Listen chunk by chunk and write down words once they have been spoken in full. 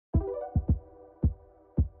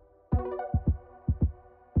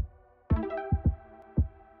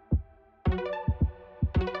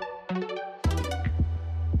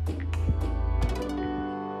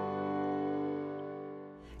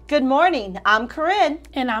Good morning, I'm Corinne.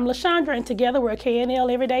 And I'm LaShondra, and together we're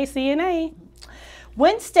KNL Everyday CNA.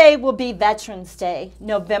 Wednesday will be Veterans Day,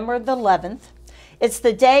 November the 11th. It's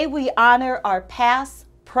the day we honor our past,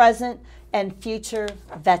 present, and future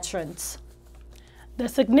veterans. The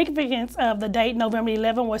significance of the date November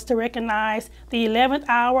 11 was to recognize the 11th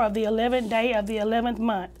hour of the 11th day of the 11th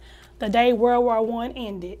month, the day World War I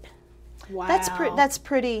ended. Wow. That's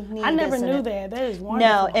pretty neat. I never knew that. That is wonderful.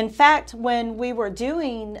 No, in fact, when we were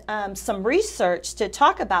doing some research to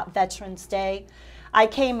talk about Veterans Day, I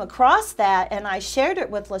came across that and I shared it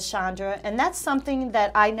with LaShondra, and that's something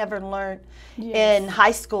that I never learned in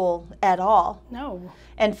high school at all. No.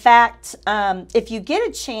 In fact, if you get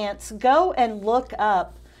a chance, go and look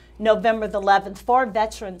up November the 11th for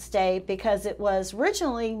Veterans Day, because it was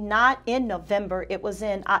originally not in November, it was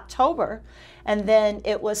in October, and then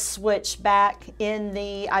it was switched back in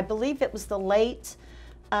the, I believe it was the late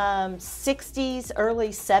 60s, early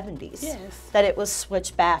 70s that it was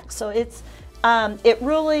switched back. So it's, it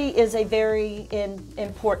really is a very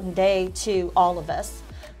important day to all of us.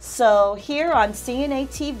 So here on CNA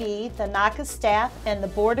TV, the NAHCA staff and the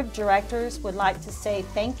board of directors would like to say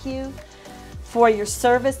thank you for your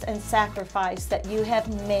service and sacrifice that you have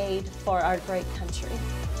made for our great country.